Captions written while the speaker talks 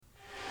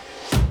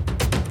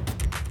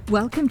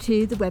Welcome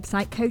to the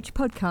Website Coach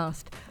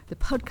Podcast, the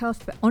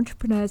podcast for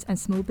entrepreneurs and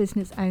small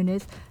business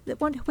owners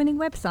that want a winning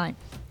website,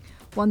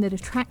 one that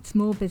attracts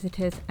more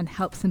visitors and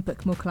helps them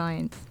book more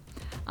clients.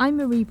 I'm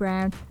Marie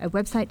Brown, a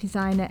website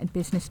designer and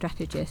business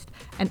strategist,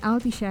 and I'll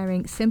be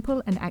sharing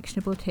simple and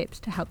actionable tips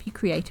to help you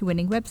create a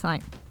winning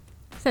website.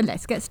 So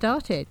let's get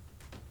started.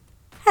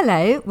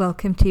 Hello,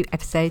 welcome to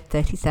episode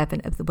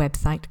 37 of the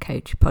Website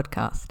Coach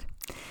Podcast.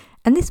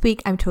 And this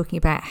week I'm talking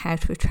about how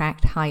to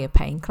attract higher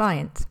paying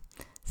clients,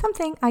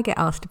 something I get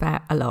asked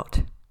about a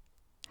lot.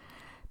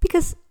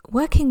 Because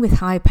working with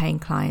higher paying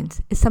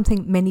clients is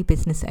something many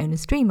business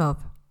owners dream of.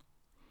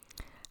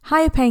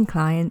 Higher paying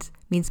clients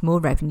means more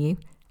revenue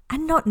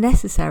and not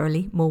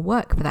necessarily more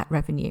work for that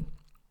revenue.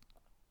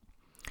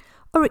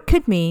 Or it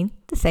could mean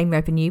the same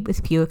revenue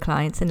with fewer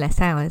clients and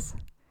less hours.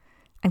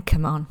 And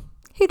come on,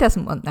 who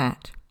doesn't want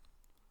that?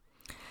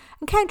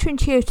 And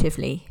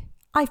counterintuitively,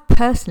 I've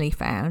personally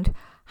found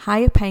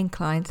higher paying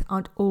clients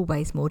aren't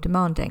always more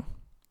demanding.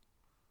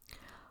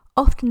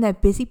 Often they're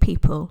busy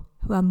people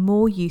who are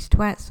more used to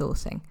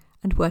outsourcing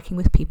and working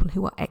with people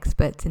who are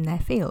experts in their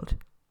field.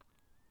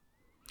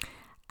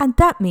 And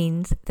that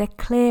means they're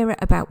clearer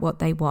about what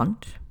they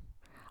want,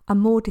 are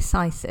more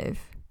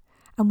decisive,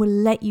 and will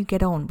let you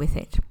get on with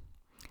it.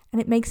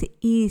 And it makes it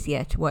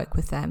easier to work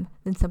with them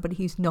than somebody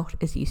who's not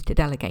as used to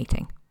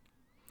delegating.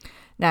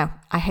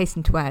 Now, I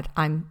hasten to add,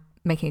 I'm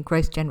making a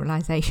gross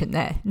generalization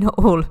there. Not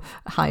all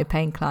higher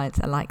paying clients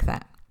are like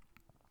that.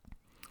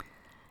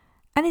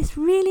 And it's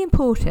really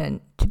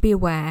important to be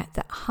aware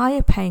that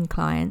higher paying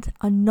clients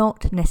are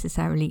not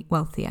necessarily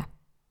wealthier.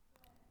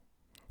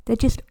 They're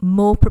just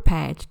more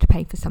prepared to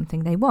pay for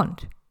something they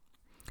want.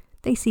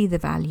 They see the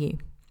value.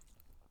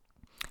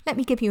 Let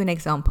me give you an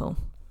example.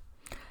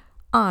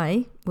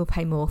 I will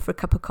pay more for a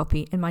cup of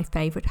coffee in my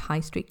favourite high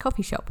street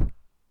coffee shop.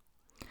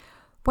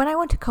 When I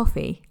want a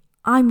coffee,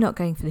 I'm not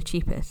going for the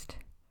cheapest.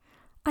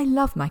 I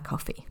love my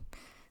coffee.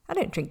 I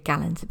don't drink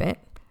gallons of it,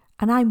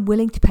 and I'm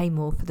willing to pay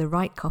more for the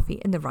right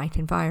coffee in the right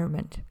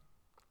environment.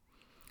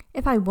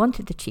 If I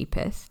wanted the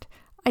cheapest,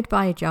 I'd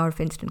buy a jar of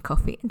instant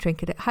coffee and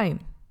drink it at home.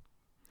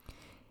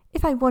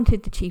 If I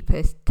wanted the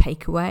cheapest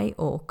takeaway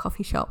or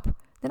coffee shop,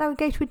 then I would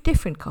go to a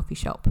different coffee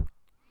shop.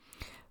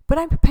 But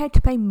I'm prepared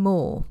to pay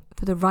more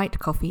for the right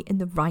coffee in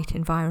the right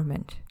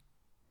environment.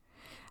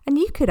 And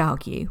you could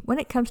argue, when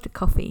it comes to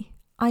coffee,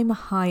 I'm a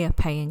higher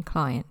paying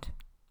client.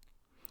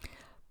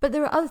 But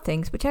there are other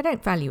things which I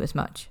don't value as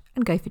much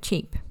and go for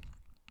cheap.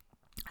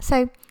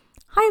 So,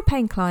 higher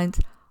paying clients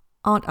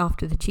aren't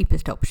after the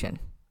cheapest option,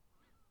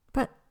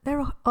 but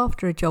they're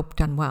after a job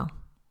done well.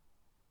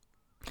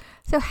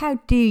 So how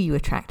do you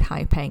attract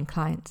higher paying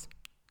clients?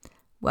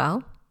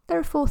 Well, there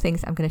are 4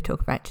 things I'm going to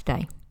talk about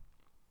today.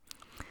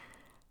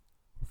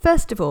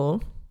 First of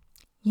all,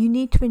 you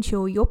need to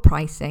ensure your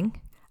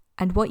pricing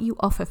and what you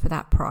offer for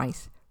that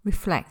price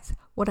reflects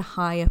what a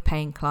higher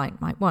paying client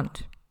might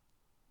want.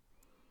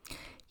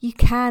 You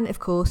can, of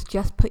course,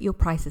 just put your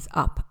prices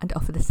up and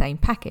offer the same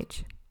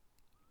package.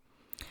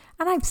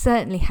 And I've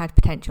certainly had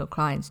potential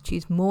clients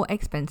choose more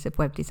expensive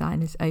web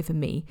designers over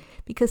me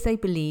because they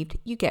believed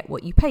you get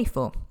what you pay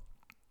for.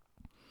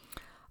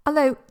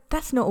 Although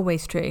that's not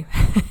always true.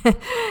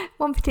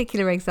 One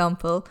particular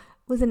example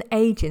was an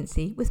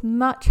agency with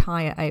much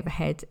higher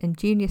overheads and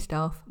junior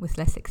staff with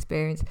less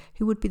experience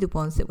who would be the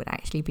ones that would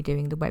actually be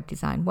doing the web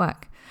design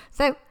work.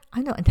 So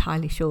I'm not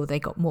entirely sure they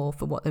got more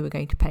for what they were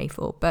going to pay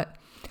for, but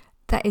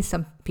that is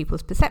some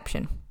people's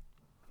perception.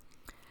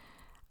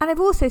 And I've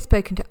also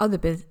spoken to other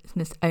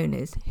business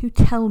owners who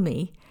tell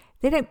me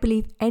they don't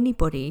believe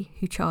anybody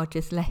who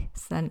charges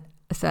less than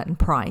a certain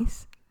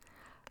price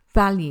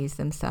values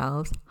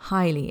themselves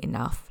highly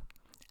enough,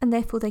 and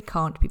therefore they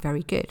can't be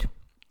very good.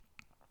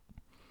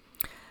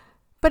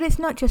 But it's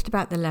not just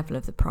about the level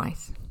of the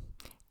price.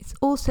 It's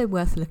also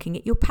worth looking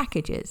at your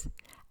packages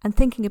and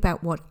thinking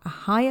about what a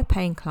higher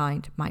paying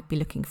client might be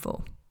looking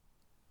for.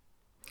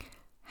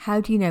 How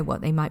do you know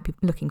what they might be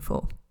looking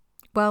for?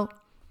 Well,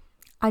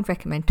 I'd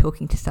recommend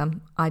talking to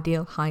some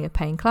ideal higher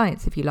paying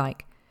clients, if you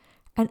like,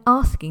 and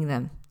asking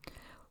them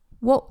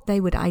what they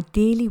would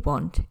ideally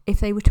want if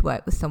they were to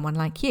work with someone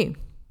like you.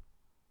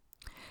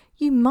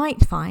 You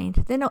might find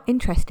they're not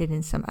interested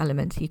in some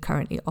elements you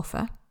currently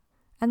offer,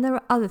 and there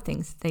are other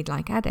things they'd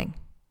like adding.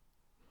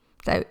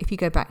 So if you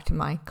go back to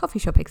my coffee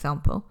shop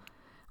example,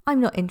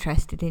 I'm not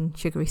interested in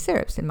sugary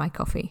syrups in my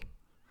coffee.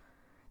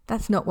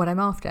 That's not what I'm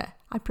after.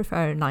 I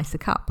prefer a nicer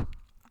cup.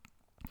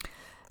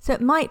 So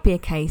it might be a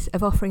case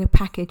of offering a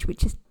package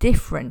which is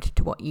different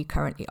to what you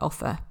currently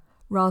offer,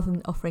 rather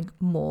than offering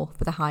more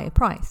for the higher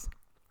price.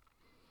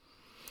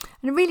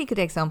 And a really good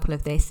example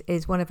of this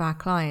is one of our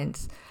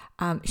clients.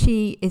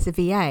 She is a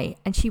VA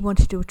and she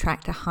wanted to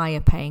attract a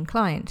higher paying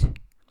client.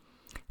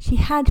 She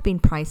had been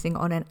pricing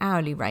on an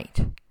hourly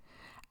rate.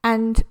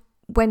 And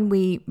when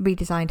we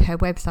redesigned her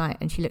website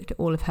and she looked at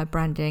all of her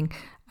branding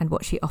and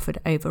what she offered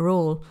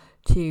overall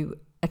to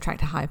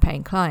attract a higher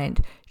paying client,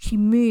 she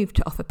moved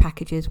to offer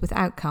packages with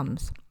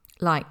outcomes,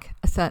 like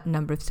a certain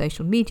number of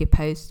social media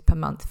posts per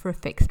month for a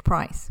fixed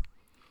price.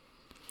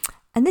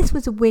 And this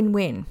was a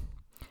win-win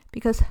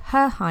because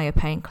her higher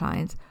paying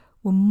clients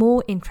were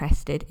more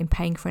interested in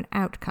paying for an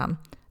outcome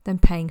than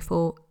paying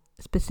for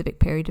a specific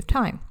period of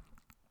time.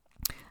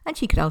 And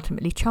she could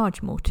ultimately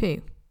charge more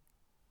too.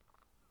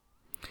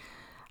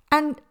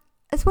 And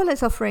as well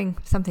as offering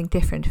something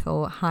different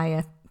for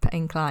higher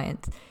paying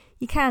clients,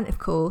 you can, of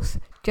course,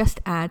 just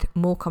add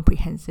more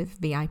comprehensive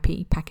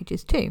VIP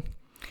packages too.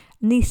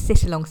 And these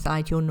sit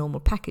alongside your normal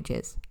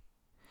packages.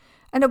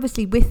 And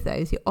obviously with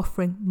those, you're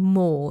offering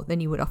more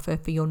than you would offer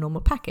for your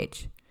normal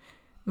package.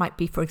 Might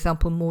be, for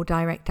example, more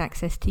direct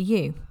access to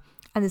you.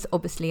 And there's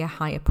obviously a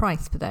higher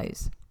price for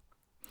those.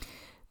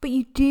 But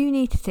you do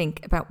need to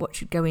think about what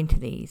should go into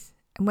these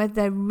and whether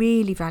they're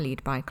really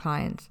valued by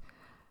clients,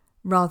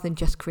 rather than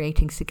just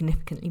creating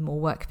significantly more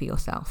work for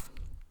yourself.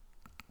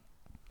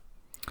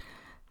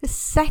 The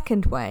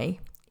second way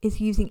is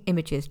using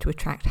images to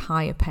attract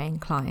higher paying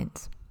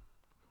clients.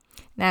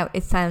 Now,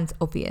 it sounds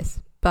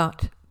obvious,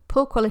 but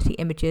poor quality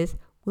images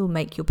will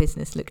make your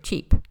business look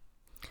cheap.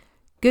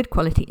 Good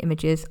quality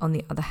images, on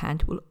the other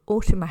hand, will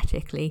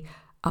automatically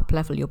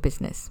up-level your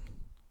business.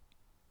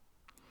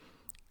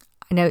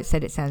 I know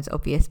it sounds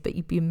obvious, but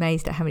you'd be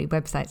amazed at how many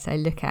websites I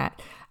look at,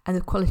 and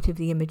the quality of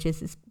the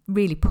images is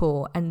really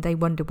poor, and they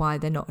wonder why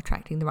they're not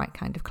attracting the right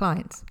kind of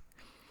clients.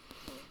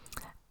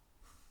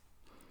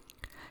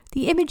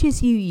 The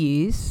images you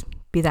use,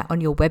 be that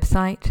on your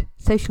website,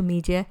 social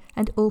media,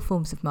 and all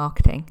forms of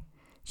marketing,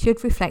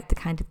 should reflect the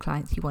kind of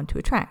clients you want to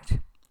attract.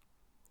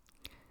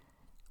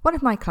 One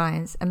of my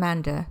clients,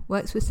 Amanda,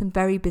 works with some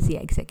very busy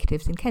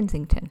executives in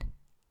Kensington.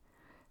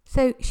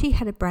 So she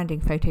had a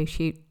branding photo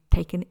shoot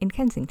taken in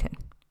Kensington.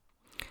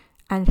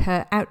 And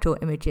her outdoor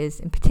images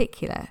in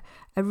particular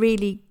are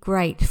really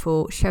great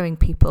for showing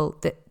people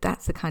that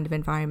that's the kind of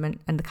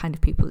environment and the kind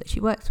of people that she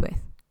works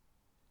with.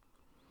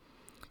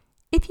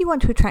 If you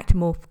want to attract a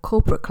more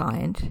corporate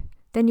client,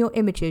 then your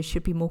images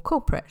should be more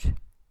corporate.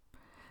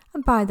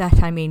 And by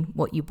that I mean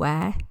what you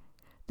wear,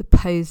 the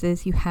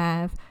poses you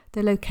have,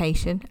 the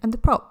location and the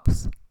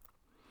props.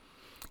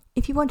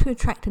 If you want to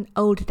attract an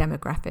older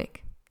demographic,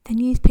 then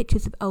use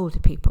pictures of older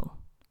people.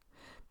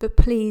 But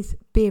please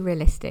be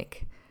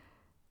realistic.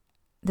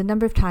 The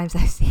number of times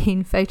I've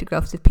seen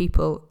photographs of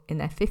people in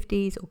their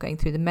 50s or going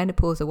through the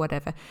menopause or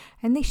whatever,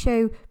 and they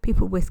show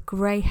people with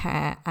grey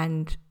hair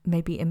and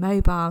maybe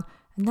immobile,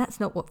 and that's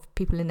not what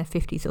people in their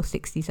 50s or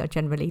 60s are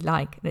generally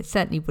like, and it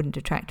certainly wouldn't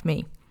attract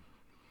me.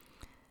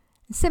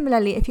 And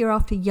similarly, if you're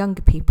after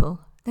younger people,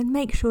 then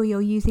make sure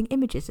you're using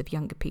images of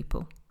younger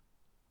people.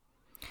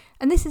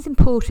 And this is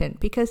important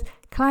because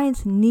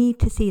clients need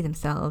to see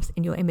themselves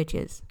in your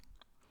images.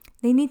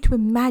 They need to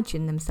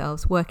imagine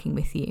themselves working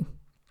with you.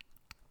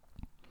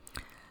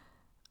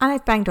 And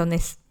I've banged on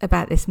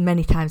about this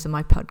many times on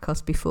my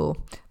podcast before,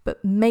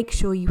 but make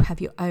sure you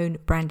have your own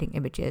branding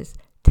images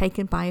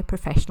taken by a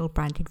professional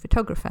branding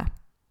photographer.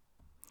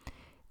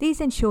 These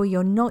ensure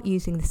you're not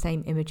using the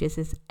same images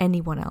as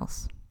anyone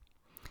else.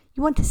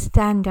 You want to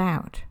stand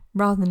out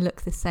rather than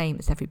look the same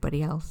as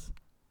everybody else.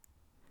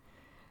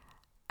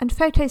 And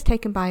photos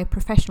taken by a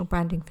professional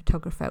branding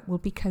photographer will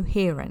be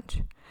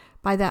coherent.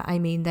 By that I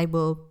mean they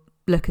will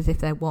look as if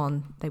they're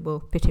one, they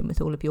will fit in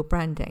with all of your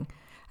branding.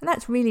 And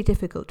that's really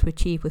difficult to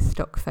achieve with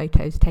stock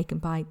photos taken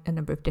by a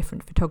number of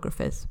different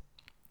photographers.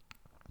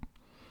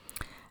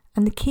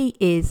 And the key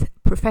is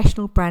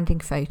professional branding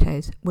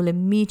photos will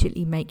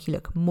immediately make you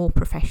look more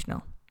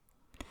professional.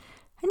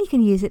 And you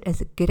can use it as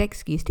a good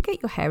excuse to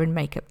get your hair and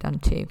makeup done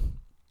too.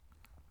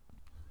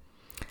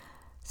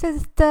 So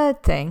the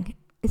third thing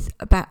is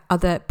about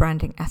other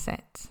branding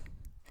assets.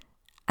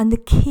 And the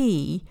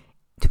key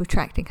to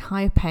attracting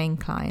higher paying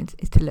clients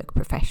is to look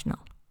professional.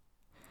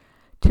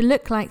 To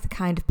look like the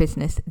kind of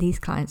business these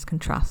clients can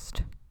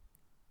trust.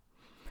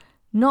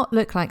 Not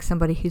look like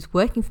somebody who's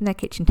working from their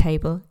kitchen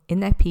table in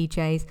their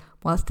PJs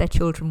whilst their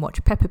children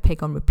watch Peppa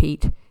Pig on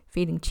repeat,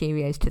 feeding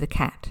Cheerios to the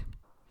cat.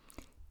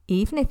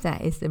 Even if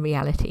that is the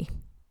reality.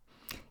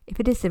 If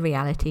it is the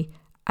reality,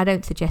 I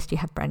don't suggest you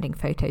have branding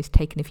photos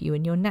taken of you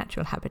in your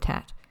natural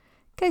habitat.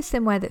 Go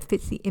somewhere that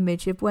fits the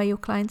image of where your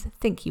clients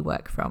think you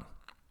work from.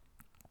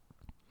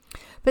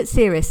 But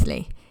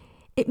seriously,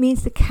 it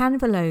means the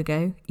Canva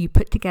logo you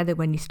put together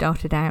when you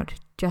started out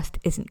just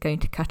isn't going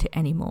to cut it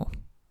anymore.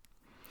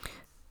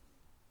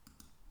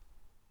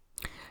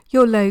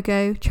 Your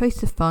logo,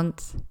 choice of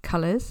fonts,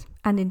 colours,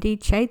 and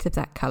indeed shades of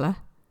that colour,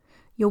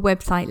 your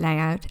website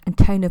layout and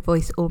tone of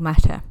voice all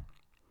matter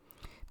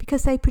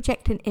because they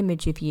project an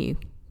image of you.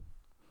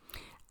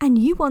 And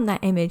you want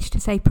that image to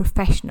say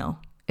professional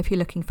if you're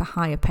looking for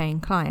higher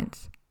paying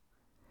clients.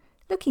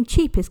 Looking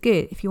cheap is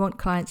good if you want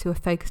clients who are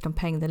focused on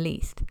paying the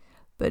least,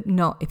 but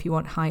not if you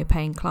want higher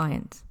paying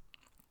clients.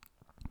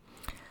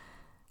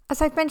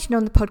 As I've mentioned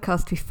on the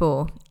podcast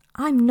before,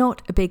 I'm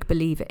not a big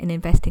believer in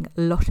investing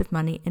a lot of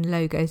money in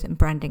logos and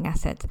branding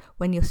assets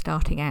when you're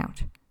starting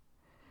out.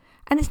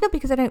 And it's not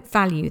because I don't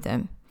value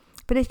them,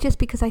 but it's just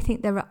because I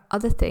think there are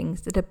other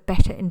things that are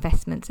better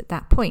investments at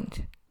that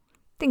point.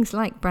 Things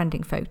like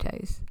branding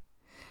photos.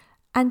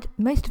 And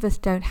most of us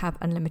don't have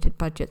unlimited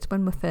budgets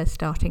when we're first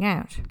starting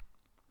out.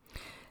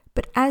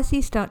 But as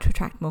you start to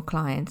attract more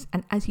clients,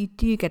 and as you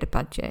do get a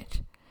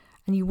budget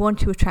and you want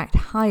to attract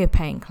higher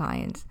paying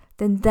clients,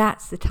 then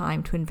that's the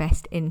time to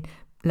invest in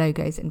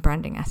logos and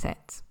branding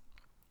assets.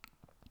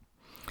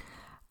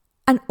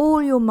 And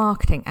all your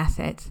marketing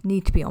assets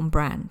need to be on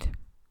brand.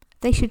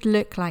 They should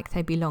look like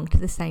they belong to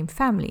the same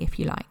family, if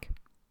you like.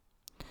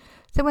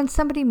 So when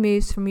somebody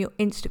moves from your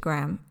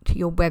Instagram to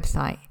your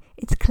website,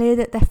 it's clear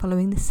that they're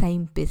following the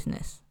same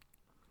business.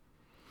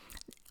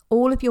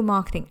 All of your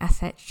marketing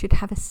assets should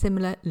have a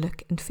similar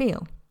look and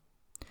feel.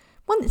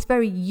 One that's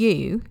very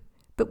you,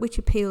 but which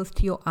appeals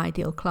to your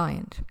ideal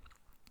client.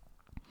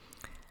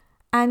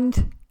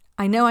 And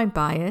I know I'm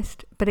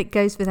biased, but it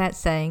goes without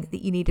saying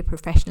that you need a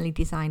professionally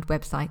designed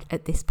website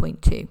at this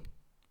point too.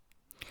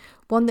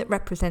 One that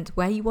represents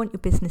where you want your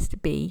business to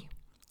be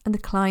and the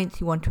clients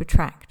you want to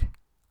attract.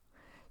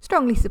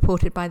 Strongly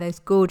supported by those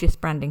gorgeous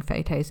branding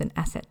photos and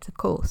assets, of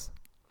course.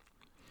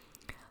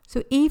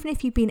 So even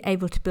if you've been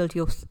able to build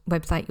your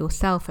website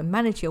yourself and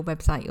manage your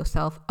website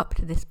yourself up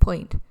to this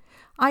point,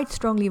 I'd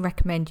strongly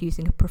recommend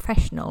using a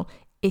professional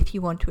if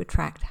you want to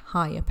attract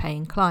higher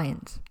paying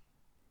clients.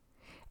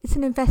 It's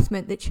an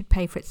investment that should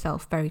pay for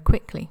itself very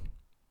quickly.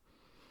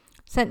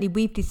 Certainly,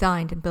 we've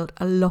designed and built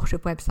a lot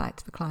of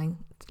websites for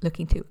clients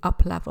looking to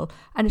up-level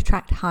and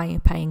attract higher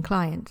paying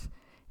clients.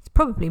 It's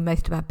probably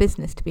most of our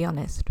business, to be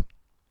honest.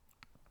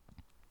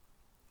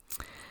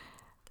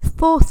 The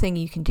fourth thing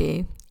you can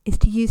do is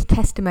to use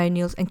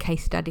testimonials and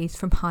case studies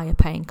from higher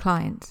paying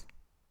clients.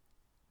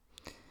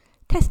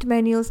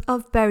 Testimonials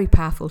are very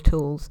powerful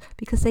tools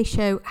because they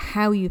show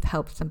how you've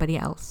helped somebody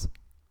else.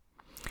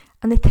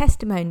 And the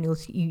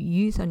testimonials you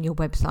use on your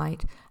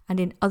website and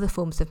in other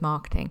forms of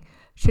marketing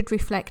should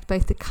reflect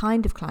both the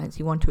kind of clients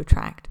you want to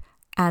attract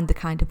and the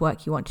kind of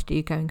work you want to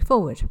do going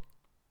forward.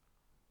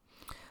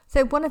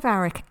 So one of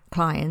our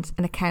clients,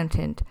 an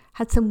accountant,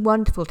 had some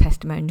wonderful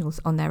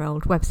testimonials on their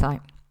old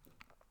website.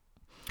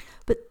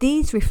 But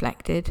these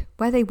reflected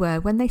where they were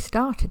when they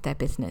started their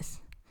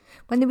business,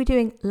 when they were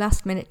doing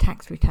last-minute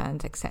tax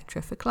returns,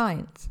 etc. for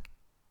clients.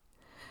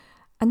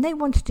 And they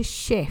wanted to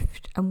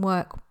shift and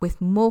work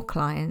with more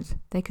clients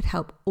they could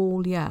help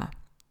all year.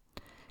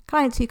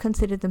 Clients who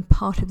considered them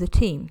part of the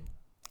team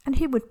and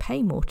who would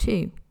pay more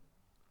too.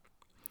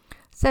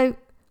 So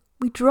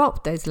we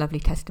dropped those lovely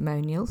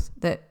testimonials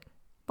that,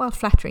 while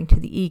flattering to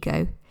the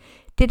ego,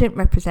 didn't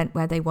represent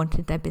where they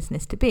wanted their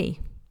business to be.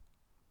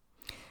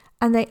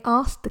 And they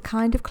asked the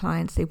kind of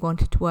clients they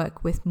wanted to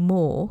work with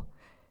more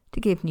to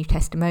give new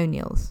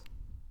testimonials.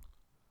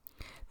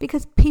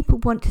 Because people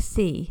want to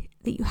see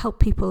that you help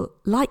people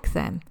like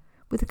them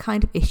with the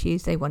kind of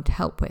issues they want to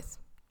help with.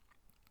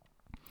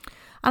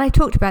 And I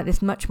talked about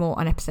this much more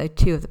on episode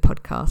 2 of the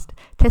podcast,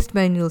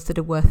 testimonials that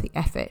are worth the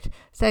effort.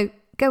 So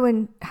go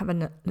and have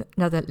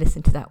another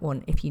listen to that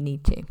one if you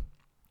need to.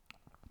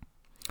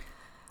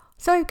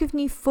 So I've given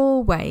you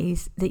 4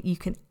 ways that you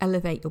can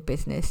elevate your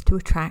business to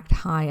attract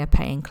higher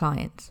paying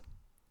clients.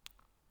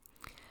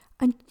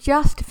 And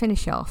just to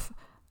finish off,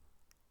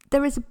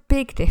 there is a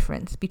big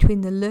difference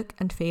between the look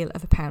and feel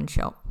of a pound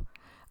shop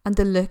and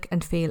the look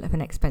and feel of an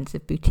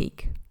expensive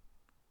boutique.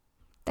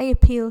 They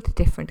appeal to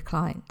different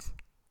clients.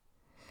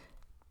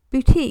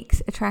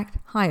 Boutiques attract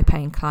higher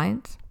paying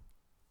clients.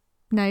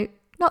 No,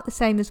 not the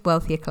same as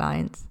wealthier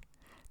clients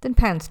than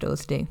pound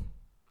stores do.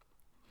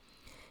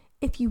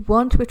 If you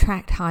want to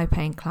attract higher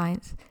paying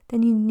clients,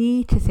 then you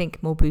need to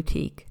think more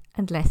boutique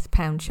and less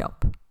pound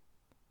shop.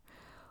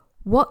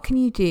 What can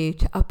you do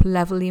to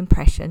up-level the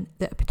impression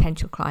that a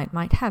potential client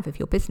might have of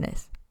your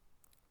business?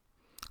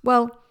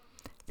 Well,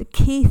 the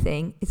key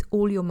thing is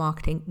all your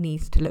marketing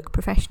needs to look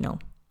professional.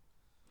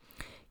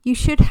 You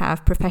should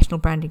have professional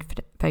branding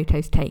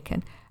photos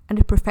taken and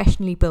a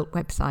professionally built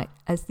website,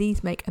 as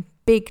these make a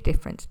big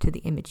difference to the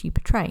image you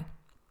portray.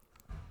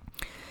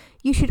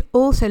 You should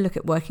also look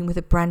at working with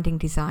a branding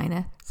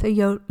designer so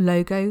your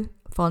logo,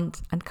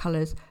 fonts and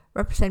colours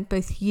represent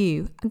both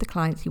you and the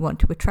clients you want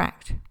to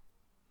attract.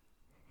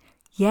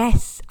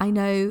 Yes, I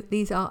know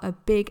these are a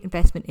big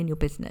investment in your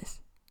business.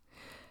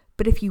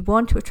 But if you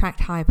want to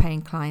attract higher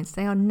paying clients,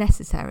 they are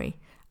necessary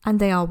and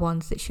they are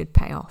ones that should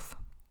pay off.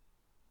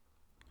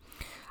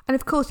 And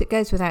of course, it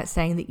goes without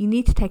saying that you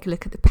need to take a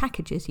look at the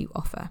packages you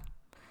offer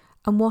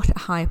and what a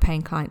higher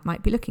paying client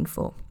might be looking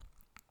for.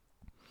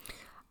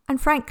 And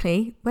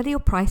frankly, whether your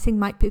pricing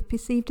might be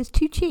perceived as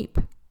too cheap.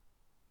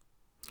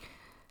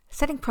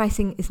 Setting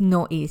pricing is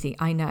not easy,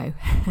 I know,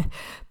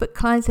 but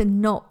clients are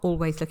not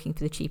always looking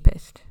for the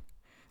cheapest.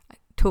 I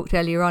talked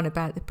earlier on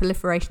about the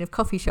proliferation of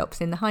coffee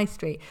shops in the high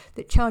street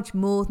that charge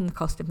more than the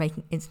cost of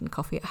making instant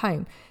coffee at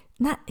home,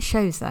 and that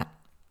shows that.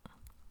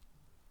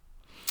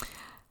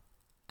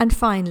 And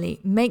finally,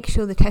 make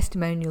sure the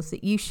testimonials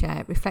that you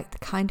share reflect the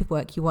kind of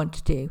work you want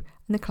to do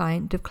and the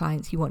kind of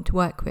clients you want to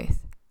work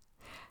with.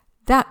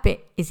 That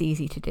bit is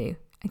easy to do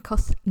and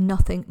costs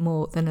nothing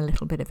more than a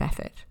little bit of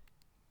effort.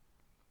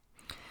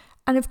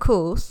 And of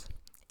course,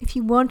 if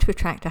you want to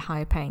attract a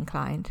higher paying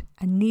client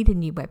and need a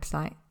new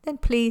website, then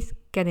please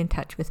get in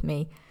touch with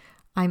me.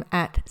 I'm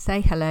at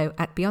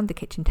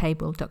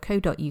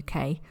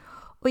sayhello@beyondthekitchentable.co.uk,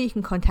 or you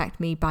can contact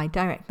me by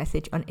direct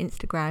message on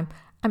Instagram.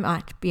 I'm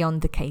at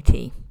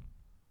BeyondTheKT.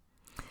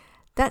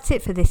 That's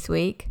it for this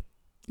week.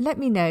 Let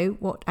me know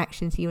what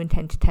actions you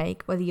intend to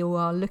take, whether you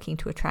are looking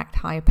to attract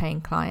higher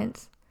paying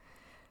clients.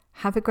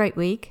 Have a great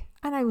week,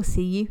 and I will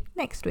see you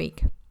next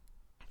week.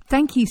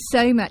 Thank you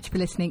so much for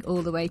listening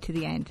all the way to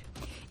the end.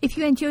 If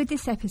you enjoyed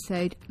this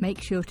episode,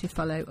 make sure to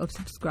follow or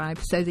subscribe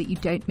so that you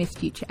don't miss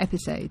future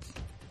episodes.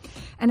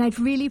 And I'd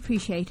really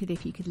appreciate it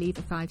if you could leave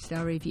a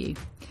 5-star review.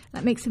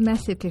 That makes a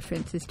massive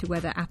difference as to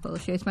whether Apple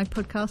shows my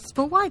podcasts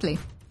more widely.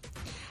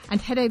 And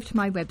head over to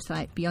my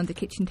website,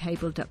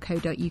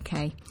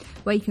 beyondthekitchentable.co.uk,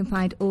 where you can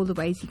find all the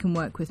ways you can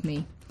work with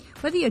me,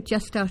 whether you're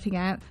just starting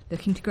out,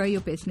 looking to grow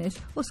your business,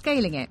 or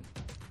scaling it.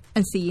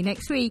 And see you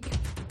next week.